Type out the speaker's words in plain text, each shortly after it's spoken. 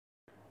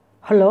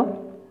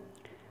Hello,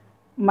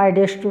 my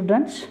dear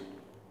students.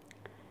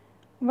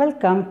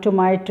 Welcome to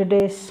my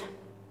today's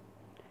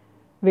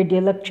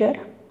video lecture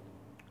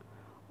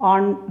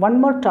on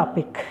one more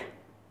topic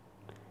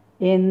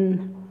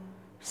in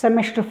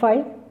semester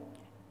 5,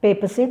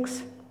 paper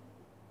 6,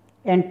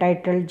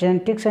 entitled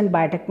Genetics and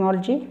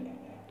Biotechnology,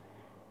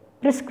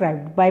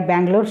 prescribed by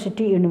Bangalore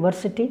City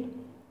University.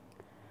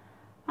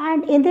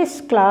 And in this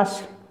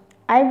class,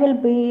 I will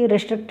be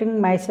restricting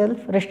myself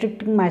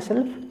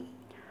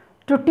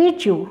to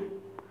teach you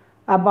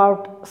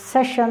about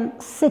session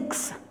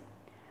 6,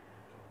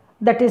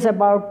 that is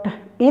about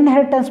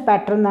inheritance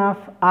pattern of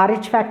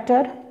Rh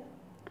factor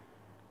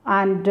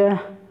and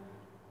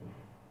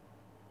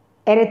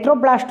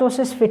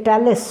erythroblastosis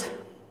foetalis,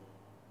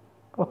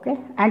 okay,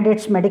 and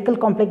its medical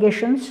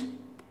complications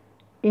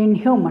in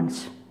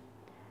humans.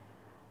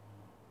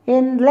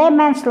 In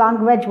layman's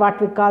language, what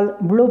we call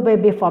blue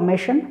baby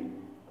formation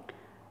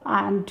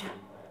and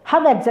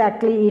how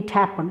exactly it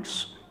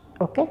happens,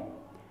 okay.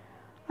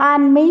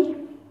 And me,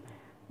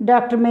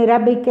 Dr.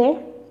 MEERA B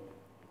K,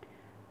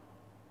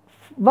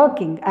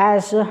 working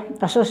as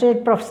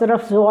Associate Professor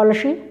of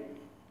Zoology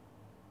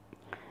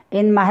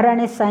in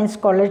Maharani Science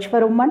College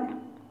for Women,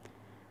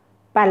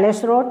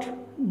 Palace Road,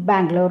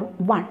 Bangalore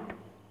 1.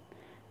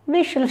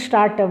 We shall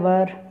start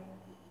our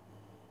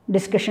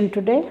discussion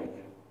today.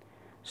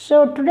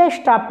 So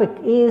today's topic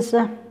is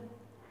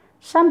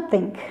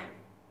something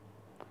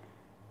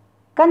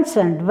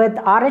concerned with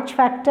Rh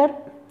factor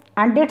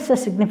and its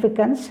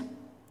significance,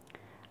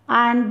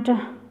 and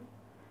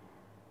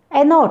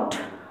a note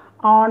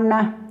on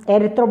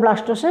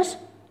erythroblastosis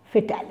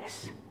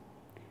foetalis.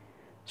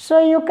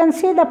 So you can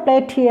see the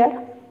plate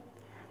here.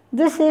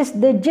 This is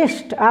the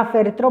gist of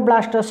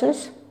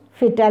erythroblastosis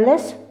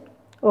foetalis,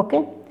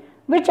 okay,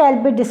 which I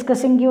will be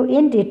discussing you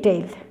in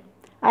detail.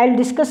 I will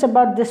discuss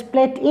about this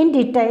plate in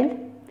detail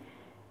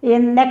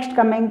in next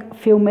coming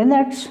few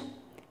minutes.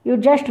 You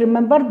just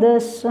remember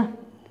this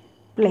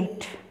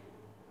plate.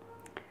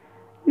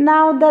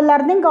 Now the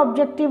learning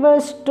objective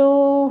is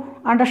to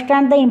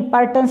understand the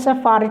importance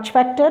of Rh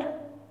factor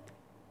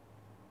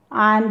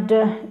and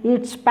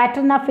its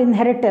pattern of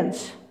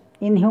inheritance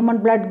in human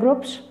blood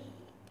groups.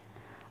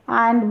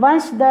 And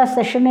once the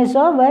session is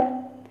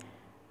over,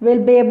 we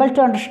will be able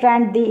to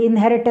understand the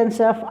inheritance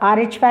of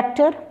Rh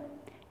factor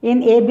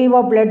in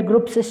ABO blood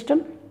group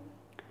system.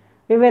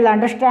 We will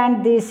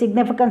understand the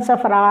significance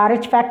of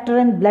Rh factor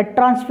in blood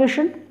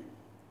transfusion.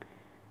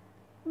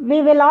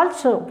 We will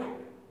also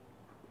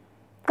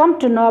come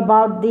to know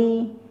about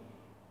the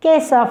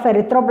case of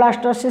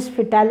erythroblastosis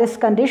foetalis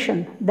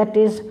condition, that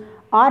is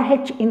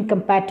Rh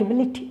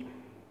incompatibility.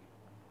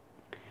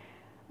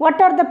 What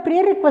are the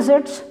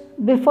prerequisites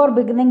before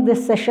beginning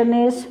this session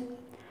is,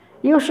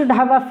 you should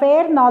have a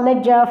fair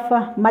knowledge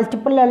of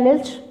multiple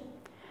alleles,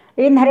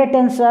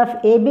 inheritance of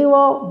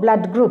ABO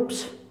blood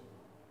groups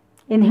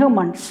in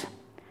humans,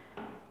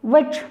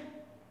 which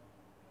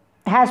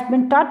has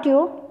been taught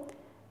you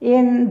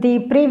in the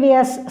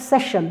previous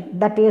session,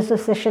 that is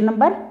session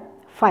number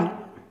 5.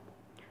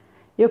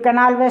 You can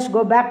always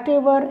go back to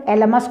your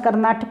LMS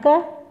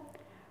Karnataka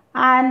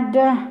and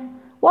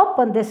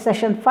open this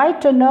session 5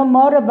 to know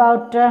more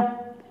about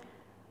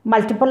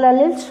multiple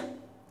alleles,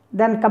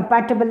 then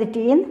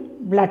compatibility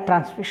in blood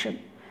transfusion.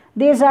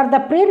 These are the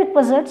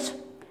prerequisites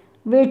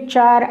which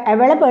are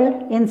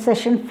available in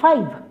session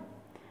 5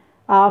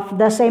 of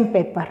the same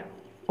paper,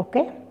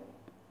 okay.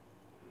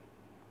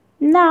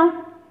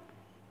 Now,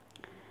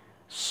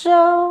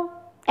 so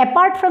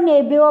apart from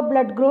ABO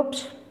blood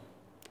groups,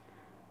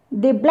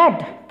 the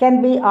blood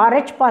can be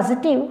Rh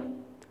positive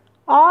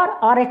or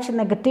Rh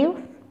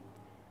negative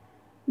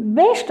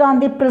based on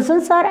the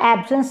presence or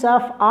absence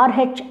of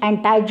Rh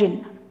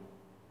antigen.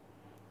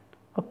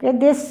 Okay,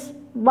 this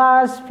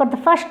was for the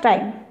first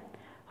time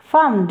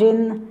found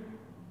in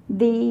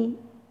the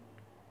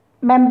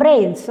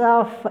membranes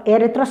of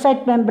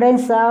erythrocyte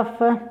membranes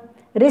of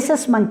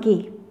rhesus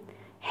monkey,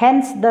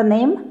 hence the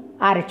name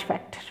Rh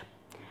factor.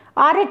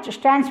 Rh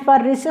stands for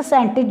rhesus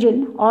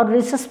antigen or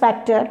rhesus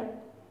factor,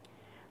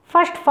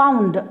 first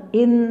found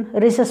in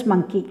rhesus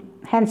monkey,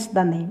 hence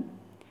the name.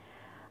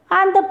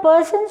 And the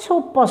persons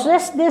who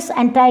possess this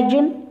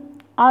antigen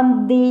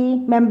on the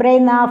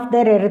membrane of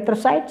their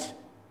erythrocytes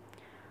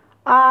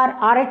are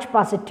Rh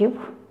positive,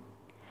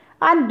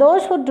 and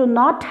those who do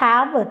not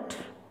have it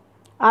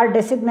are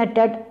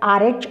designated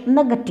Rh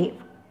negative.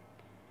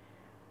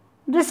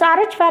 This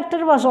Rh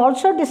factor was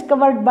also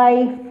discovered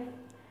by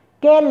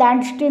K.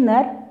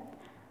 Landsteiner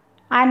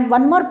and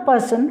one more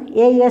person,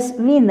 A.S.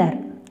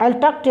 Wiener. I will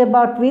talk to you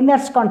about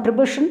Wiener's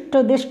contribution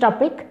to this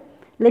topic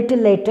little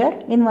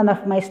later in one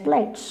of my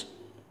slides.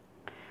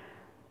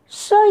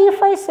 So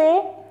if I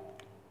say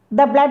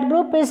the blood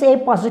group is A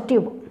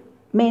positive,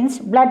 means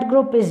blood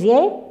group is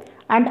A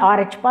and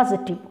Rh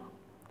positive.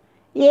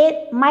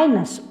 A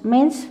minus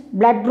means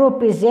blood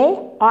group is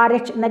A,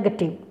 Rh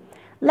negative.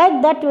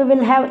 Like that we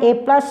will have A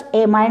plus,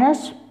 A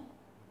minus,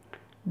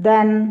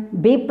 then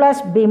B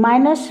plus, B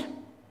minus,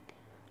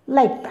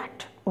 like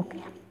that,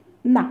 okay.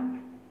 Now,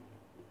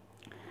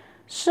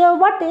 So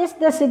what is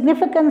the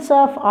significance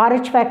of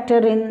RH factor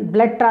in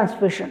blood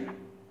transfusion?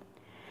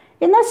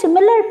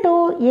 Similar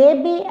to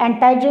AB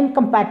antigen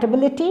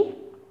compatibility,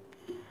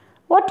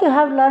 what you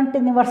have learnt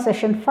in your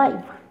session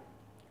 5.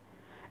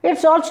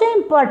 It's also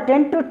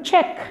important to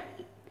check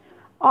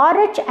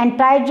RH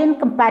antigen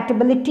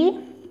compatibility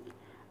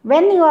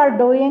when you are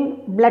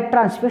doing blood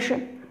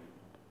transfusion.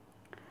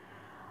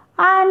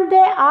 And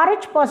a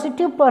RH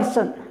positive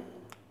person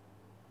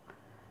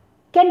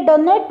can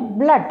donate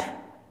blood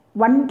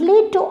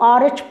only to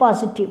RH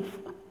positive,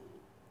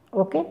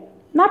 okay,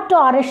 not to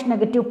RH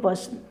negative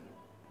person.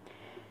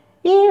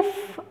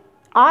 If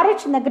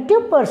RH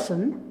negative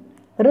person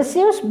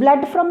receives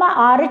blood from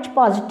a RH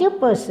positive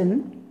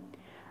person,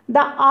 the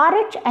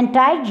RH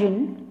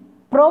antigen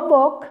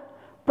provoke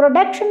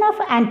production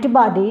of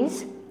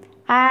antibodies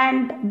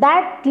and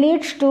that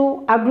leads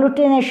to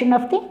agglutination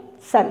of the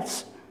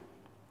cells.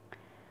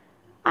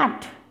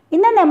 And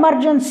in an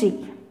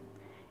emergency,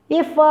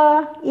 if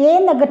a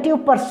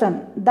negative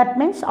person, that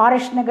means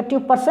RH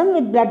negative person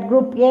with blood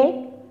group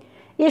A,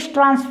 is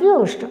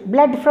transfused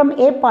blood from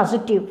A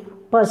positive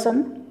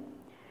person,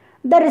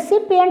 the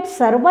recipient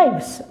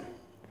survives.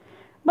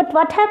 But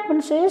what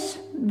happens is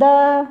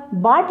the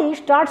body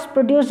starts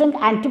producing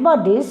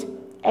antibodies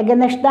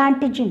against the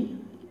antigen.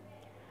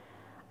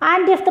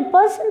 And if the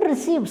person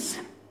receives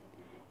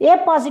A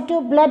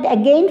positive blood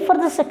again for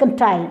the second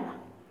time,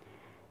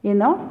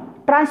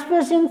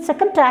 transfusing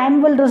second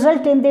time will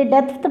result in the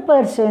death of the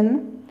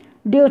person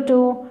due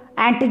to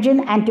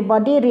antigen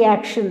antibody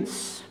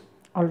reactions.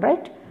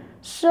 Alright.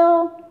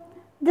 So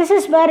this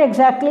is where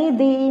exactly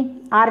the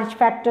RH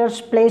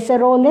factors plays a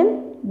role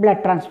in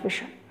blood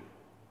transfusion.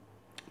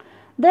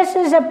 This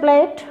is a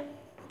plate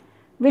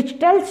which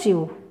tells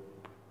you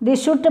the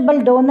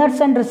suitable donors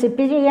and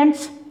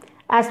recipients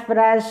as far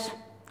as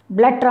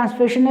blood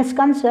transfusion is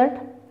concerned.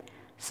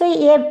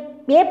 See,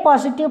 A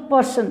positive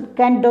person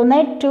can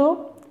donate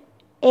to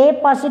A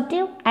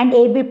positive and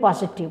AB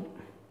positive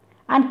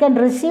and can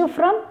receive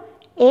from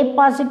A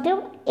positive,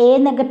 A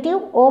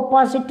negative, O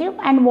positive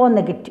and O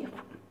negative.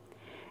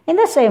 In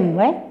the same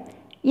way,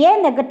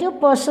 A negative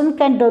person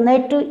can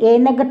donate to A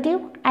negative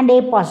and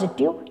A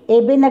positive,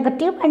 AB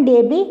negative and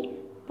AB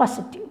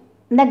positive,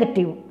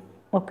 negative,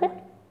 okay.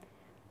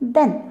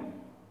 Then,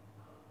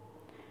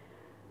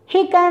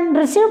 he can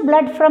receive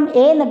blood from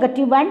A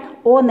negative and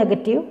O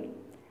negative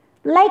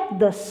like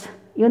this,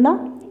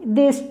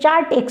 this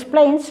chart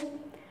explains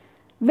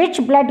which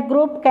blood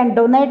group can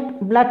donate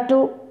blood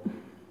to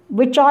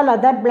which all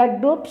other blood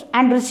groups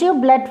and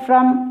receive blood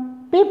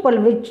from people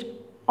with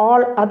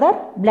all other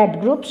blood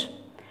groups.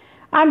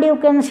 And you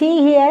can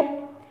see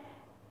here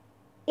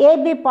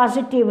AB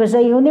positive is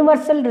a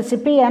universal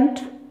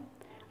recipient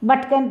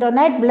but can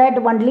donate blood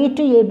only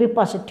to AB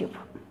positive.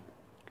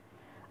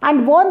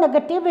 And O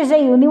negative is a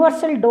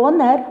universal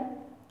donor,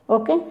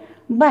 okay,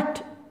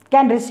 but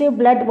can receive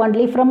blood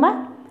only from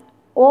a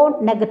O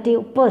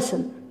negative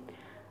person.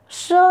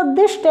 So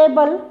this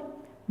table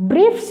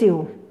briefs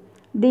you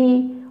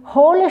the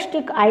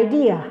holistic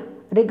idea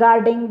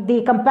regarding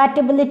the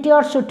compatibility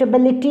or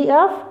suitability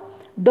of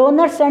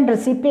donors and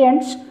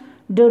recipients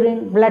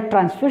during blood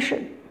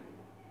transfusion.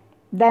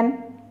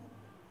 Then,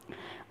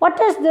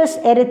 what is this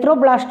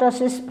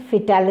erythroblastosis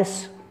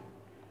foetalis?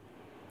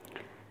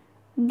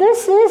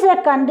 This is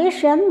a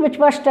condition which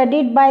was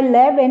studied by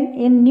Levin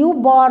in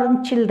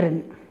newborn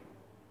children.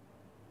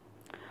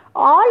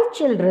 All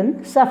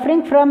children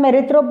suffering from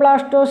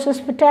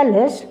erythroblastosis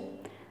foetalis,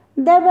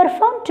 they were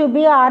found to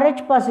be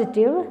Rh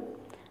positive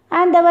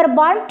and they were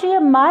born to a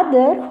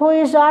mother who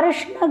is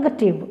Rh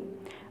negative.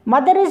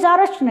 Mother is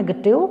Rh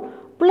negative,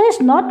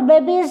 please note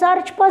baby is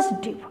Rh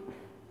positive.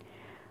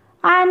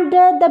 And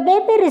the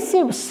baby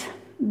receives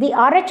the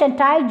Rh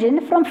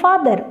antigen from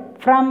father,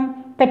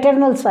 from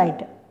paternal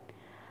side.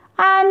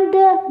 And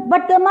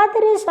but the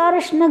mother is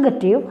Rh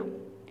negative.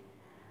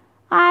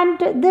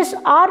 And this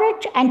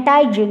Rh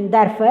antigen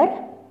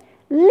therefore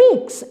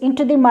leaks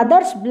into the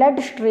mother's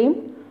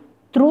bloodstream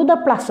through the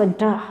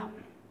placenta.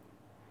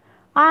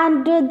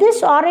 And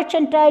this Rh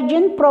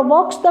antigen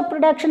provokes the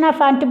production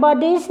of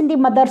antibodies in the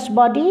mother's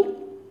body.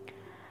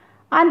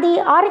 And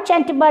the Rh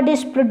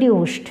antibodies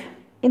produced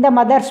in the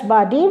mother's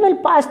body will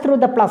pass through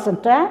the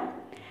placenta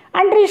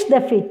and reach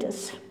the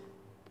fetus.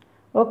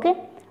 Okay,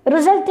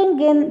 resulting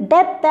in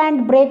death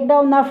and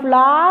breakdown of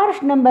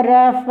large number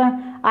of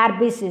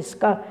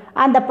RBCs,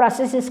 and the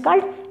process is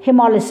called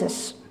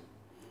hemolysis,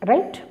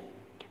 right?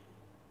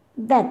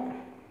 Then,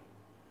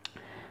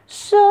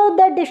 so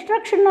the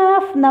destruction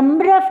of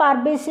number of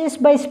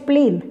RBCs by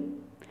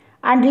spleen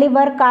and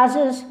liver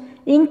causes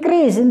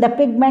increase in the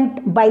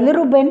pigment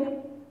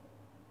bilirubin,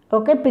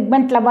 okay,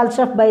 pigment levels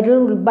of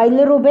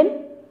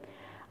bilirubin,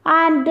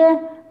 and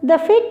the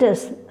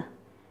fetus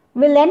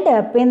will end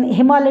up in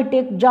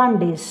hemolytic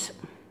jaundice.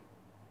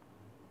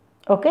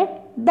 Okay,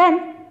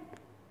 then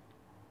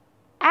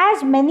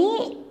as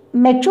many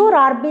mature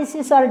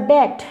RBCs are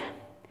dead,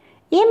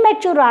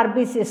 immature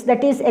RBCs,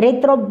 that is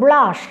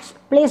erythroblasts,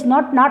 please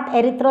note not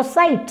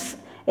erythrocytes,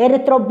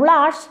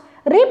 erythroblasts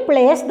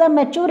replace the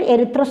mature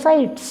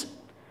erythrocytes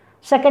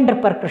second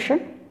repercussion.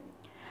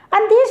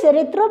 And these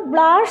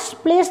erythroblasts,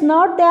 please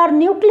note, they are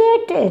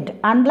nucleated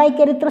unlike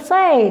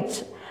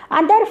erythrocytes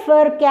and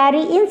therefore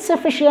carry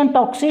insufficient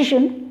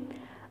oxygen,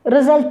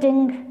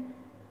 resulting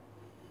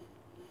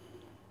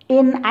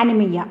in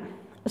anemia.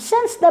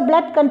 Since the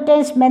blood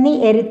contains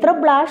many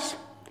erythroblasts,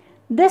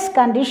 this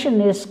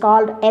condition is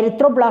called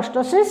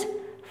erythroblastosis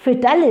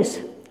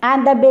foetalis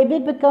and the baby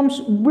becomes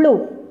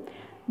blue.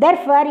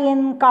 Therefore,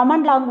 in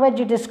common language,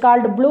 it is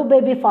called blue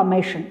baby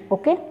formation.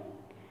 Okay,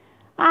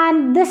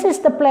 and this is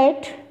the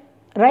plate,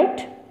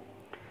 right?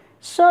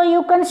 So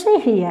you can see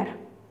here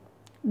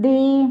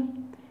the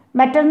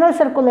maternal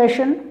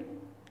circulation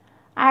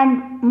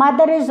and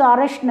mother is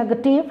RH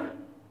negative,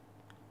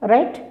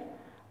 right?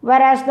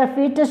 Whereas the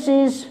fetus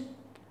is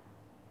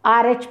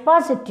RH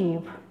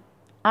positive,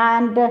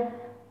 and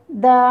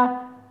the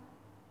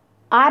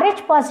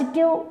RH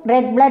positive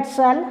red blood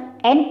cell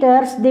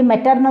enters the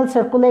maternal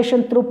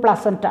circulation through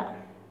placenta.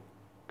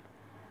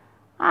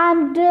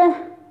 And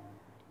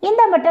in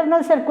the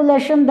maternal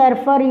circulation,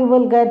 therefore, you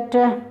will get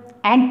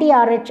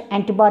anti-RH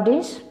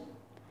antibodies.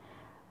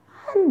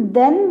 And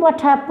then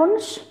what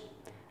happens?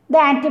 The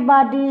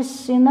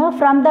antibodies,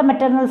 from the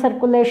maternal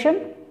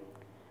circulation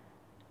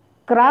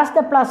cross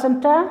the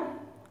placenta,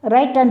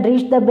 right, and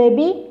reach the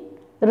baby,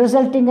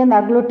 resulting in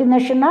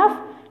agglutination of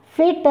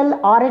fetal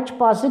RH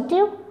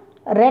positive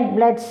red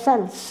blood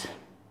cells,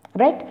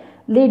 right,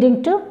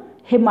 leading to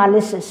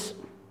hemolysis,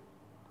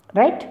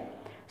 right.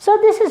 So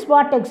this is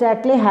what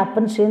exactly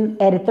happens in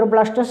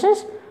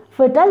erythroblastosis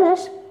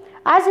foetalis.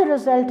 As a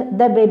result,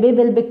 the baby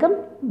will become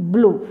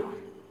blue.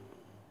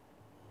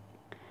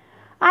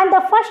 And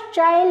the first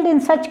child in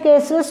such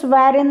cases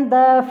wherein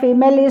the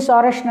female is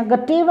RH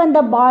negative and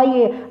the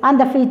boy and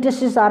the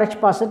fetus is RH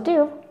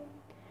positive,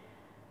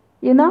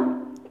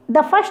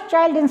 the first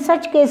child in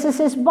such cases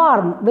is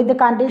born with the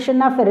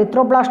condition of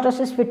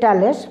erythroblastosis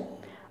foetalis.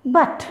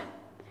 But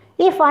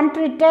if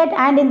untreated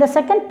and in the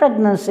second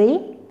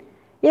pregnancy,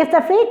 if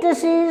the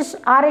fetus is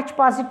RH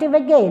positive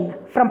again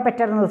from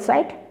paternal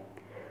side,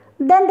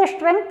 then the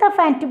strength of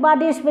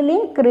antibodies will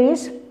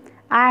increase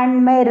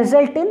and may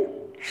result in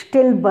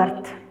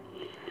stillbirth.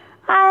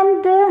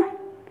 And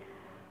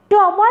to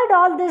avoid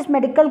all these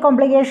medical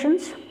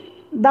complications,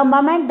 the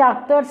moment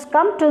doctors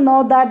come to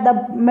know that the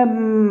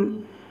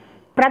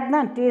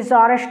pregnant is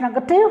RH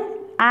negative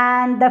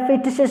and the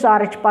fetus is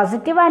RH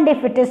positive, and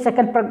if it is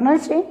second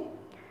pregnancy,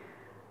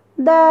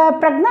 the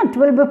pregnant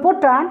will be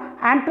put on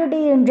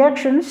anti-D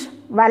injections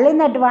well in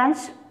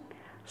advance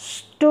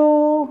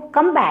to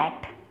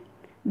combat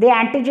the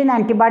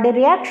antigen-antibody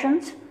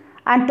reactions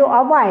and to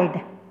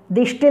avoid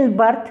the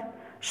stillbirth,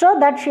 so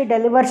that she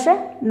delivers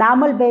a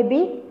normal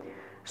baby.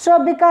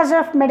 So because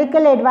of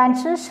medical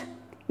advances,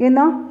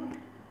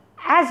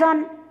 as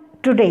on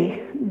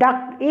today,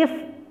 if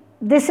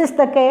this is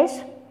the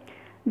case,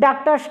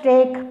 doctors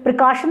take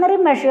precautionary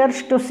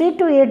measures to see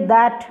to it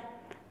that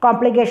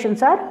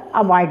complications are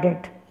avoided,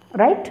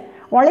 right?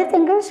 Only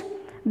thing is,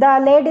 the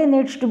lady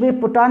needs to be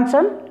put on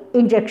some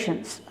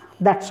injections,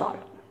 that's all.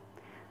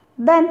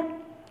 Then,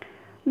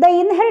 the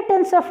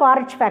inheritance of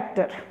RH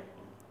factor.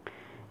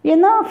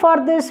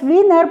 For this,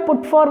 Wiener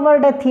put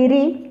forward a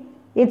theory.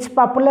 It's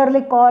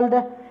popularly called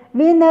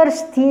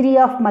Wiener's theory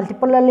of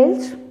multiple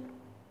alleles.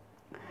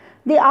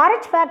 The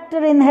RH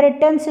factor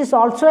inheritance is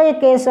also a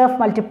case of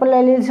multiple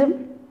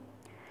allelism.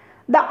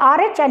 The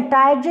RH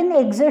antigen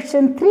exists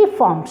in three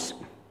forms: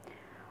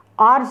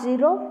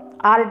 R0,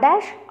 R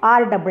dash,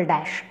 R double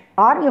dash,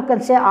 or you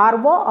can say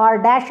RO, R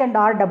dash and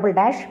R double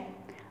dash.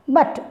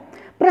 But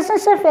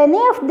presence of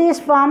any of these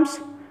forms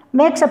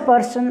makes a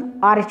person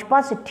RH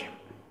positive.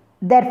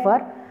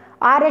 Therefore,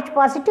 RH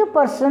positive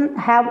person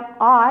have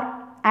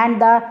R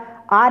and the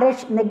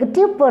RH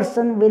negative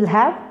person will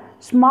have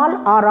small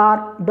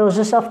RR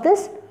doses of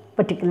this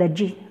particular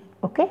gene.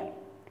 Okay.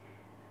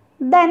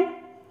 Then,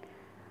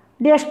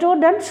 dear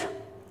students,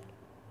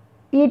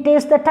 it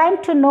is the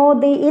time to know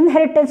the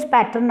inheritance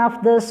pattern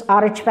of this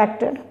RH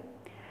factor.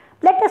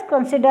 Let us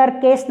consider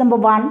case number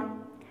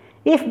 1.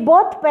 If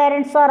both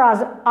parents are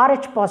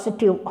RH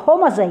positive,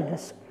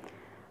 homozygous.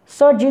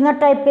 So,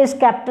 genotype is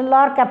capital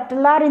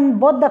R in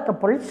both the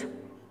couples,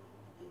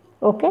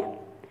 okay,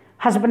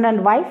 husband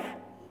and wife.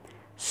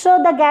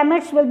 So, the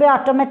gametes will be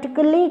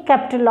automatically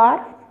capital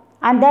R,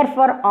 and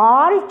therefore,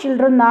 all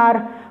children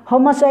are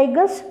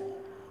homozygous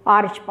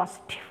RH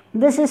positive.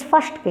 This is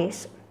first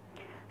case.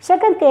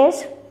 Second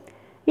case,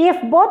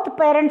 if both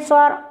parents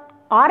are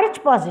RH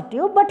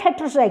positive but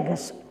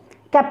heterozygous,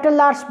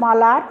 capital R,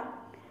 small r,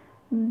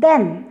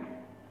 then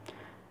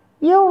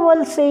you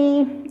will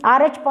see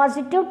RH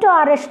positive to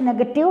RH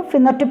negative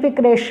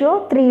phenotypic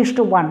ratio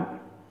 3:1.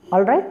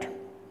 Alright.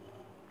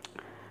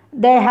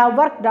 They have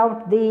worked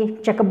out the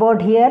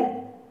checkerboard here.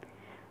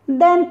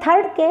 Then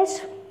third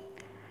case,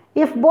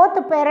 if both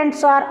the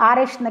parents are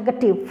RH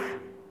negative,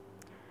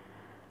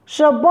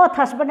 so both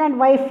husband and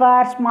wife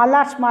are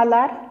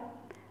smaller,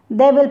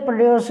 they will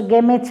produce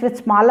gametes with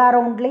smaller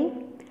only.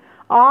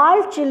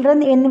 All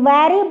children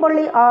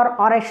invariably are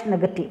RH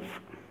negative.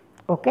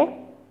 Okay.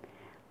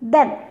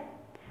 Then,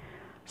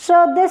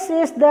 So this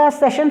is the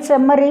session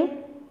summary.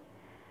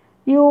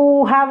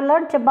 You have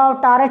learnt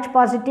about Rh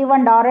positive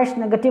and Rh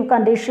negative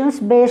conditions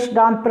based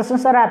on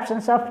presence or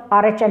absence of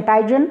Rh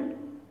antigen.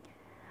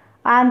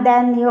 And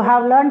then you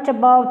have learnt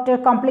about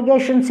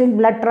complications in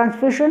blood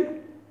transfusion.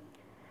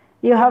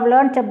 You have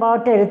learnt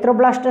about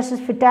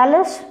erythroblastosis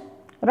foetalis,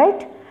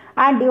 right?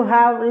 And you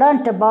have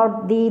learnt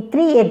about the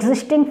three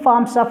existing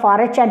forms of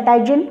Rh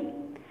antigen,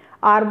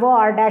 RO,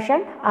 R dash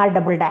and R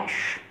double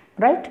dash,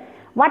 right?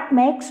 What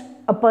makes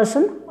a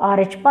person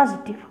Rh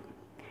positive?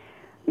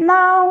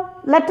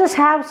 Now let us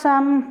have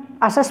some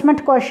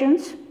assessment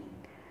questions.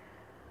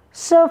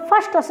 So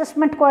first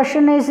assessment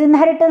question is,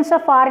 inheritance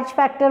of Rh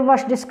factor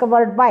was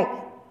discovered by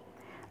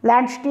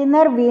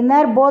Landsteiner,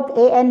 Wiener, both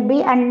A and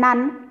B and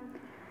none.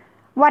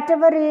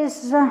 Whatever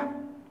is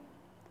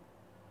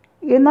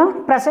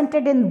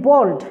presented in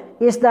bold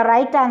is the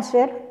right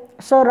answer.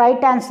 So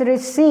right answer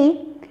is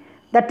C,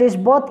 that is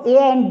both A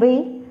and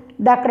B.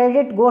 The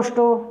credit goes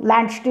to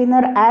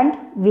Landsteiner and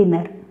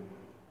Wiener.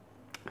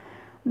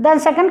 Then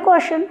second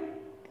question,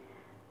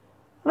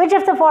 which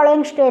of the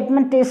following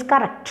statement is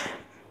correct?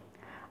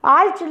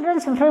 All children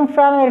suffering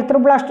from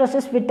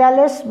erythroblastosis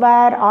foetalis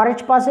were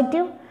Rh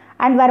positive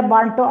and were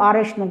born to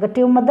Rh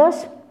negative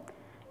mothers.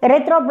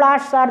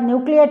 Erythroblasts are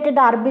nucleated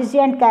RBC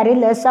and carry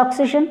less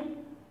oxygen.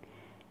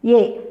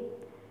 A,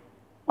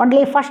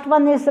 only first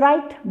one is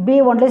right.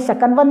 B, only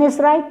second one is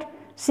right.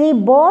 C,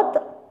 both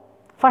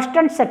first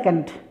and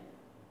second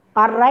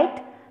are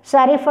right.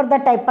 Sorry for the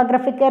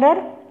typographic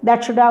error.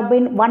 That should have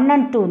been 1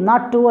 and 2,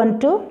 not 2 and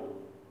 2.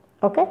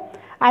 Okay.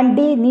 And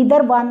D,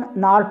 neither 1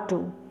 nor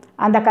 2.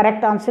 And the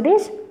correct answer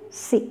is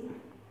C.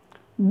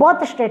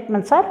 Both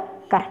statements are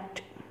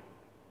correct.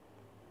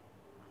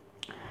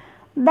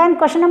 Then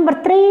question number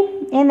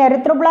 3, in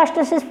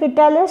erythroblastosis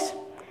foetalis,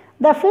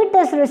 the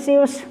fetus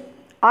receives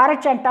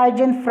Rh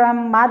antigen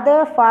from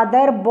mother,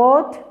 father,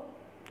 both,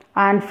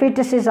 and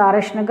fetus is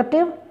Rh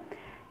negative.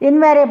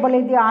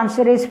 Invariably the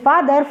answer is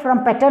father.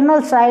 From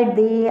paternal side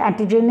the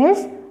antigen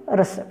is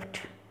received.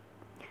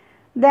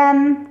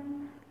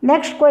 Then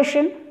next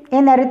question,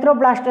 in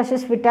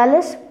erythroblastosis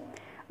foetalis,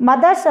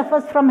 mother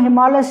suffers from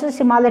hemolysis,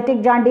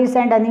 hemolytic jaundice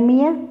and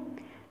anemia.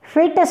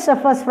 Fetus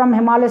suffers from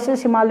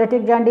hemolysis,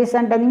 hemolytic jaundice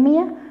and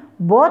anemia.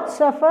 Both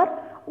suffer.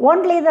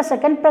 Only the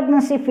second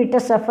pregnancy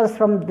fetus suffers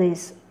from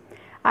this.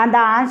 And the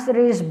answer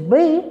is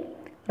B,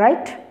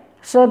 right?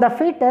 So the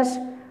fetus,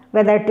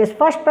 whether it is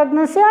first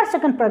pregnancy or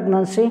second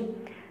pregnancy,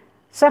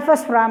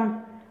 suffers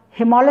from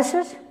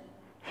hemolysis,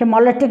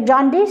 hemolytic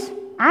jaundice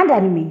and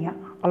anemia.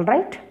 All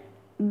right.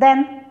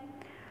 Then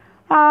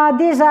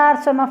these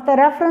are some of the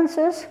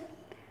references,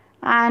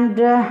 and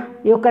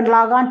you can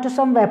log on to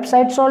some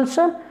websites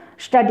also,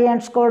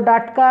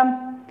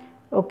 studyandscore.com,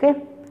 okay,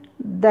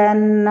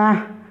 then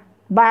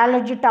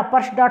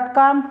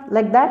biologytoppers.com,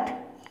 like that,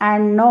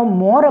 and know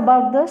more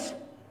about this.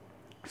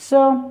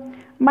 So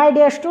my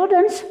dear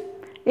students,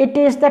 it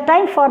is the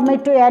time for me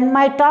to end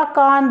my talk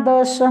on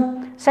this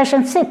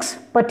session 6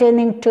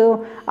 pertaining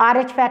to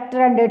Rh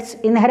factor and its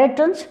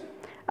inheritance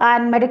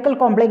and medical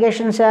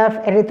complications of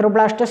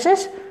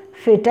erythroblastosis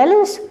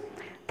foetalis.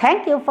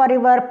 Thank you for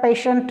your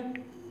patient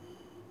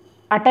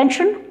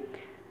attention.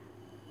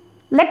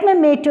 Let me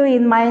meet you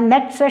in my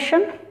next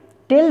session.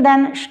 Till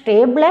then,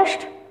 stay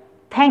blessed.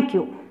 Thank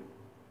you.